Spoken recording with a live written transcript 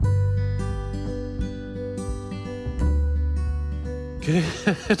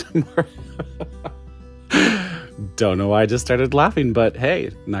Good morning. Don't know why I just started laughing, but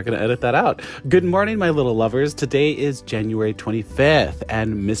hey, not going to edit that out. Good morning, my little lovers. Today is January 25th,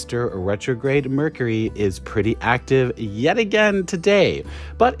 and Mr. Retrograde Mercury is pretty active yet again today,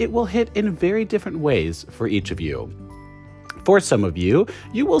 but it will hit in very different ways for each of you. For some of you,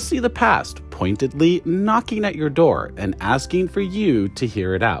 you will see the past pointedly knocking at your door and asking for you to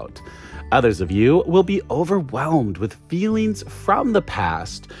hear it out. Others of you will be overwhelmed with feelings from the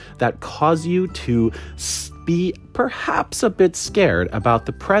past that cause you to be perhaps a bit scared about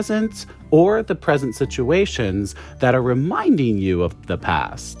the present or the present situations that are reminding you of the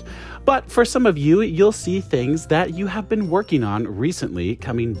past. But for some of you, you'll see things that you have been working on recently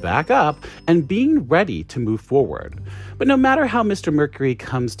coming back up and being ready to move forward. But no matter how Mr. Mercury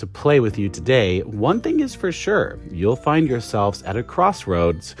comes to play with you today, one thing is for sure, you'll find yourselves at a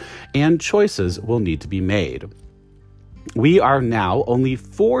crossroads and choices will need to be made. We are now only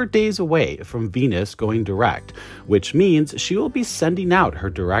 4 days away from Venus going direct, which means she will be sending out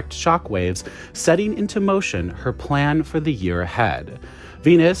her direct shockwaves, setting into motion her plan for the year ahead.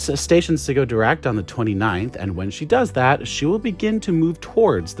 Venus stations to go direct on the 29th, and when she does that, she will begin to move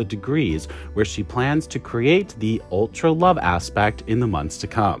towards the degrees where she plans to create the ultra love aspect in the months to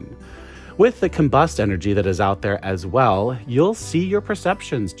come. With the combust energy that is out there as well, you'll see your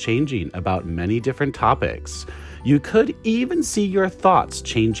perceptions changing about many different topics. You could even see your thoughts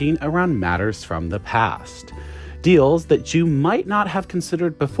changing around matters from the past. Deals that you might not have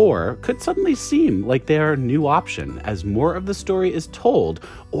considered before could suddenly seem like they are a new option as more of the story is told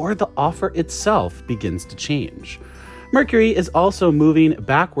or the offer itself begins to change. Mercury is also moving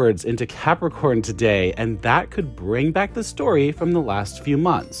backwards into Capricorn today, and that could bring back the story from the last few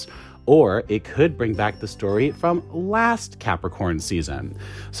months. Or it could bring back the story from last Capricorn season.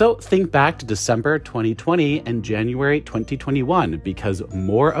 So think back to December 2020 and January 2021 because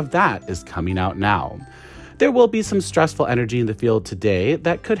more of that is coming out now. There will be some stressful energy in the field today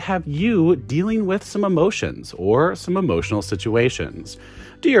that could have you dealing with some emotions or some emotional situations.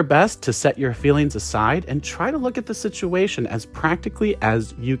 Do your best to set your feelings aside and try to look at the situation as practically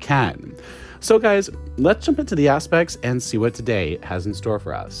as you can. So guys, let's jump into the aspects and see what today has in store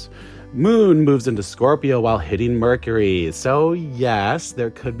for us. Moon moves into Scorpio while hitting Mercury. So yes, there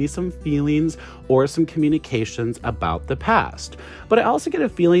could be some feelings or some communications about the past. But I also get a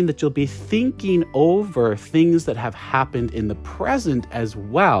feeling that you'll be thinking over things that have happened in the present as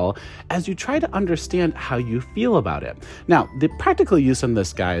well as you try to understand how you feel about it. Now, the practical use on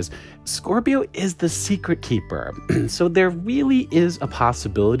this, guys, Scorpio is the secret keeper. So there really is a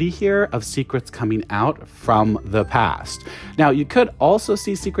possibility here of secrets coming out from the past. Now, you could also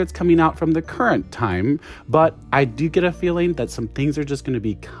see secrets coming out from the current time, but I do get a feeling that some things are just going to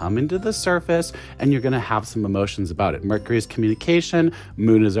be coming to the surface and you're going to have some emotions about it. Mercury is communication,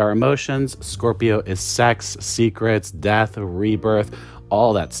 Moon is our emotions, Scorpio is sex, secrets, death, rebirth,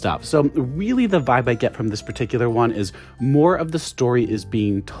 all that stuff. So really the vibe I get from this particular one is more of the story is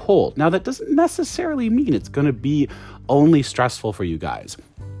being told. Now that doesn't necessarily mean it's going to be only stressful for you guys.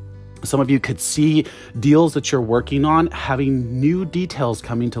 Some of you could see deals that you're working on having new details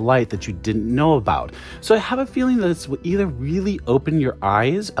coming to light that you didn't know about. So I have a feeling that it's either really open your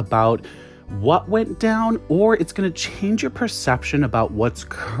eyes about what went down, or it's going to change your perception about what's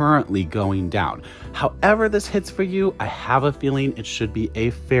currently going down. However this hits for you, I have a feeling it should be a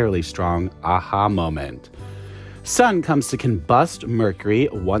fairly strong aha moment. Sun comes to combust Mercury,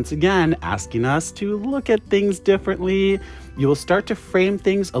 once again asking us to look at things differently. You will start to frame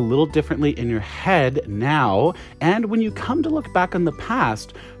things a little differently in your head now, and when you come to look back on the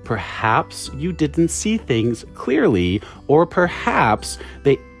past, perhaps you didn't see things clearly, or perhaps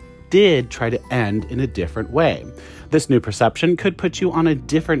they did try to end in a different way. This new perception could put you on a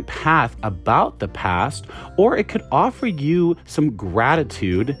different path about the past, or it could offer you some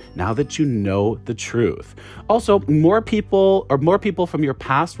gratitude now that you know the truth. Also, more people from your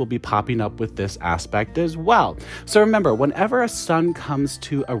past will be popping up with this aspect as well. So remember, whenever a sun comes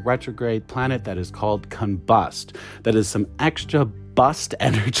to a retrograde planet that is called combust, that is some extra bust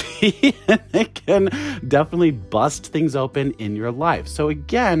energy, and it can definitely bust things open in your life. So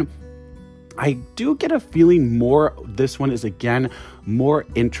again, I do get a feeling this one is again more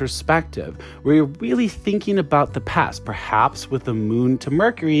introspective, where you're really thinking about the past. Perhaps with the Moon to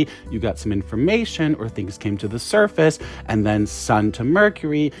Mercury, you got some information or things came to the surface, and then Sun to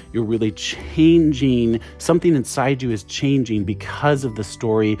Mercury, you're really changing. Something inside you is changing because of the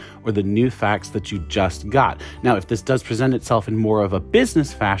story or the new facts that you just got. Now, if this does present itself in more of a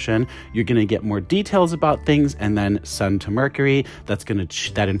business fashion, you're going to get more details about things, and then Sun to Mercury,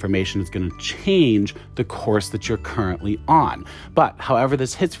 that information is going to change the course that you're currently on. But But however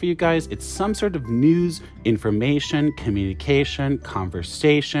this hits for you guys, it's some sort of news, information, communication,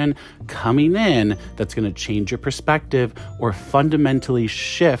 conversation coming in that's going to change your perspective or fundamentally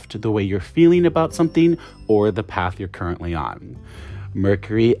shift the way you're feeling about something or the path you're currently on.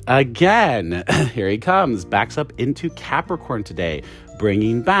 Mercury again, here he comes, backs up into Capricorn today,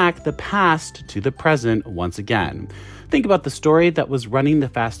 bringing back the past to the present once again. Think about the story that was running the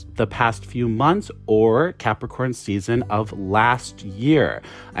past few months or Capricorn season of last year.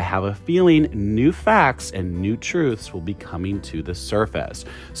 I have a feeling new facts and new truths will be coming to the surface.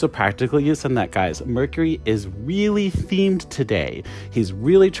 So practically use on that, guys. Mercury is really themed today. He's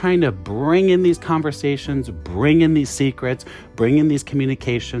really trying to bring in these conversations, bring in these secrets, bring in these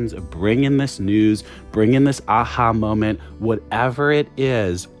communications, bring in this news, bring in this aha moment, whatever it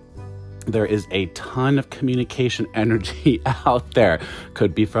is. There is a ton of communication energy out there.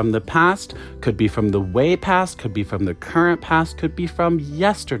 Could be from the past, could be from the way past, could be from the current past, could be from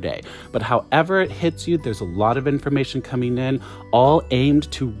yesterday. But however it hits you, there's a lot of information coming in, all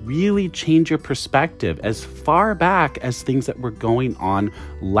aimed to really change your perspective as far back as things that were going on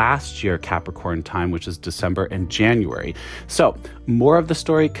last year, Capricorn time, which is December and January. So more of the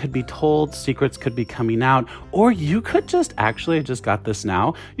story could be told, secrets could be coming out, or you could just actually, I just got this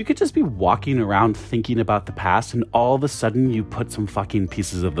now, you could just be walking around thinking about the past and all of a sudden you put some fucking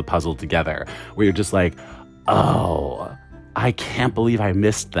pieces of the puzzle together where you're just like, oh, I can't believe I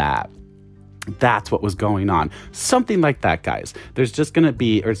missed that. That's what was going on. Something like that, guys. It's just going to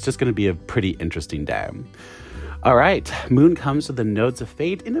be a pretty interesting day. All right, Moon comes to the nodes of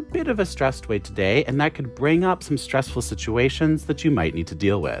fate in a bit of a stressed way today, and that could bring up some stressful situations that you might need to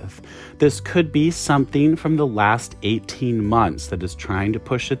deal with. This could be something from the last 18 months that is trying to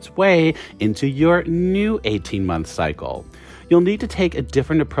push its way into your new 18-month cycle. You'll need to take a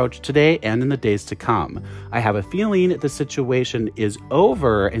different approach today and in the days to come. I have a feeling the situation is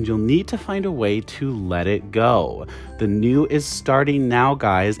over and you'll need to find a way to let it go. The new is starting now,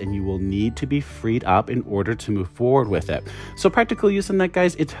 guys, and you will need to be freed up in order to move forward with it. So practical use in that,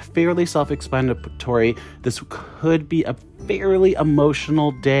 guys, it's fairly self-explanatory. This could be a fairly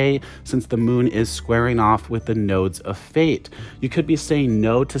emotional day since the moon is squaring off with the nodes of fate. You could be saying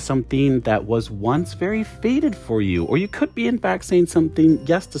no to something that was once very fated for you, or you could be in fact saying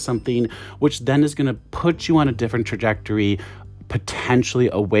yes to something which then is going to put you on a different trajectory, potentially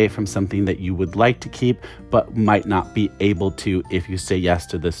away from something that you would like to keep but might not be able to if you say yes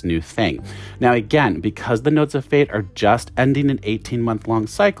to this new thing. Now again, because the nodes of fate are just ending an 18-month long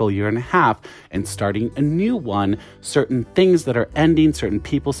cycle, year and a half, and starting a new one, certain things that are ending, certain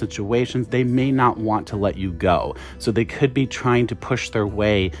people, situations, they may not want to let you go. So they could be trying to push their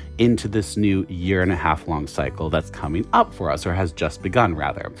way into this new year and a half long cycle that's coming up for us, or has just begun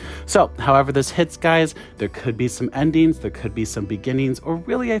rather. So however this hits, guys, there could be some endings, there could be some beginnings, or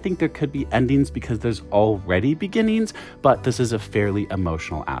really I think there could be endings because there's already beginnings, but this is a fairly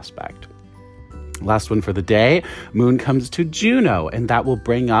emotional aspect. Last one for the day, Moon comes to Juno, and that will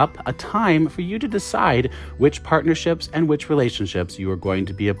bring up a time for you to decide which partnerships and which relationships you are going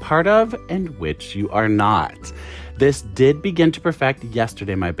to be a part of and which you are not. This did begin to perfect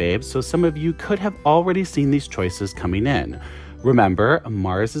yesterday, my babes, so some of you could have already seen these choices coming in. Remember,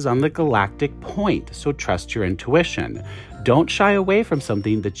 Mars is on the galactic point, so trust your intuition. Don't shy away from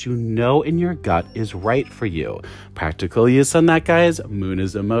something that you know in your gut is right for you. Practical use on that, guys. Moon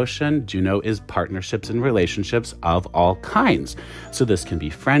is emotion. Juno is partnerships and relationships of all kinds. So this can be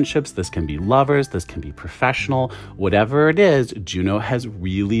friendships, this can be lovers, this can be professional. Whatever it is, Juno has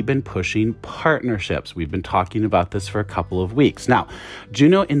really been pushing partnerships. We've been talking about this for a couple of weeks. Now,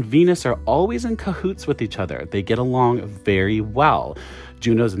 Juno and Venus are always in cahoots with each other. They get along very well.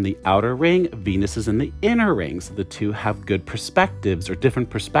 Juno's in the outer ring, Venus is in the inner ring, so the two have good perspectives or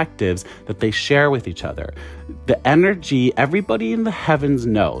different perspectives that they share with each other. The energy, everybody in the heavens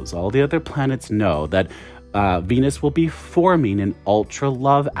knows, all the other planets know that Venus will be forming an ultra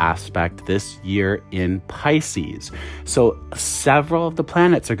love aspect this year in Pisces. So several of the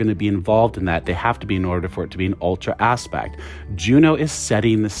planets are going to be involved in that. They have to be in order for it to be an ultra aspect. Juno is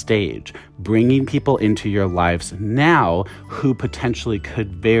setting the stage, bringing people into your lives now who potentially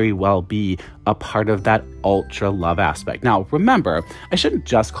could very well be a part of that ultra love aspect. Now, remember, I shouldn't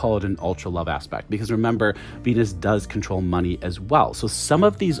just call it an ultra love aspect because remember, Venus does control money as well. So some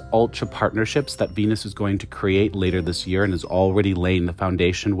of these ultra partnerships that Venus is going to create later this year and is already laying the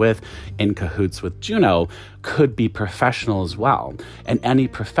foundation with in cahoots with Juno could be professional as well. And any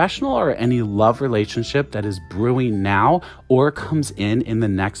professional or any love relationship that is brewing now or comes in the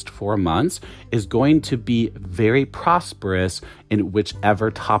next 4 months alliance is going to be very prosperous in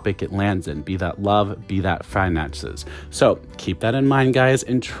whichever topic it lands in, be that love, be that finances. So keep that in mind, guys,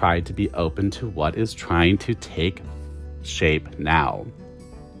 and try to be open to what is trying to take shape now.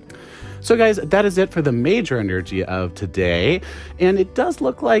 So guys, that is it for the major energy of today. And it does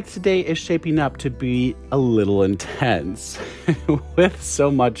look like today is shaping up to be a little intense with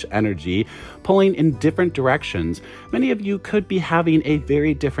so much energy pulling in different directions. Many of you could be having a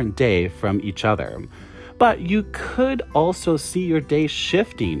very different day from each other. But you could also see your day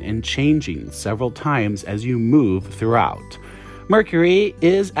shifting and changing several times as you move throughout. Mercury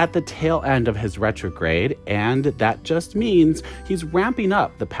is at the tail end of his retrograde, and that just means he's ramping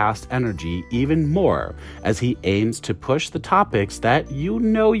up the past energy even more as he aims to push the topics that you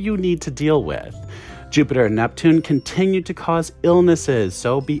know you need to deal with. Jupiter and Neptune continue to cause illnesses,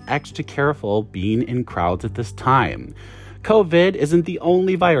 so be extra careful being in crowds at this time. COVID isn't the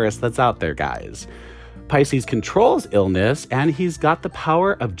only virus that's out there, guys. Pisces controls illness, and he's got the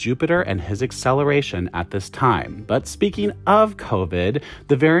power of Jupiter and his acceleration at this time. But speaking of COVID,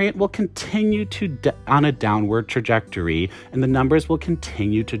 the variant will continue on a downward trajectory, and the numbers will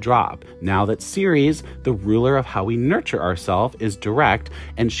continue to drop. Now that Ceres, the ruler of how we nurture ourselves, is direct,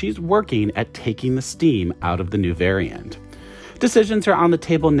 and she's working at taking the steam out of the new variant. Decisions are on the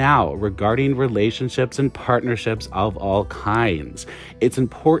table now regarding relationships and partnerships of all kinds. It's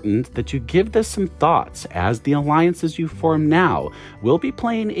important that you give this some thoughts, as the alliances you form now will be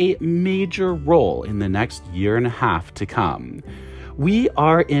playing a major role in the next year and a half to come. We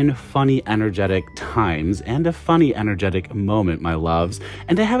are in funny energetic times and a funny energetic moment, my loves,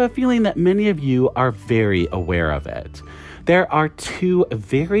 and I have a feeling that many of you are very aware of it. There are two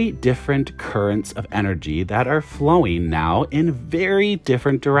very different currents of energy that are flowing now in very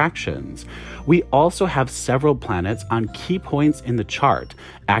different directions. We also have several planets on key points in the chart,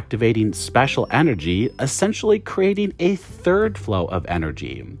 activating special energy, essentially creating a third flow of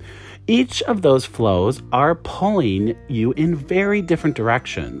energy. Each of those flows are pulling you in very different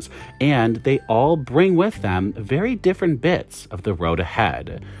directions, and they all bring with them very different bits of the road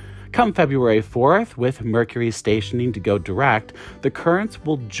ahead. Come February 4th, with Mercury stationing to go direct, the currents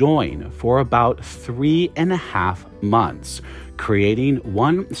will join for about 3.5 months, creating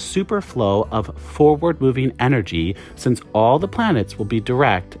one super flow of forward-moving energy, since all the planets will be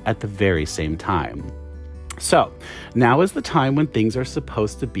direct at the very same time. So, now is the time when things are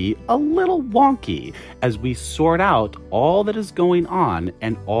supposed to be a little wonky as we sort out all that is going on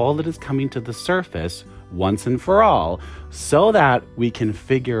and all that is coming to the surface once and for all, so that we can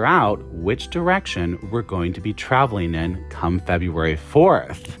figure out which direction we're going to be traveling in come February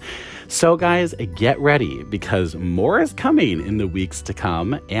 4th. So guys, get ready, because more is coming in the weeks to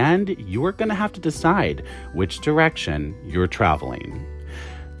come, and you're going to have to decide which direction you're traveling.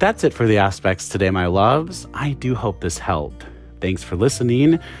 That's it for the aspects today, my loves. I do hope this helped. Thanks for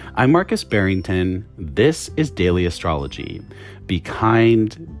listening. I'm Marcus Barrington. This is Daily Astrology. Be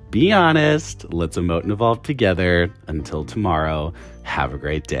kind, be honest, let's emote and evolve together. Until tomorrow, have a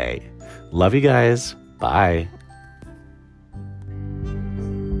great day. Love you guys. Bye.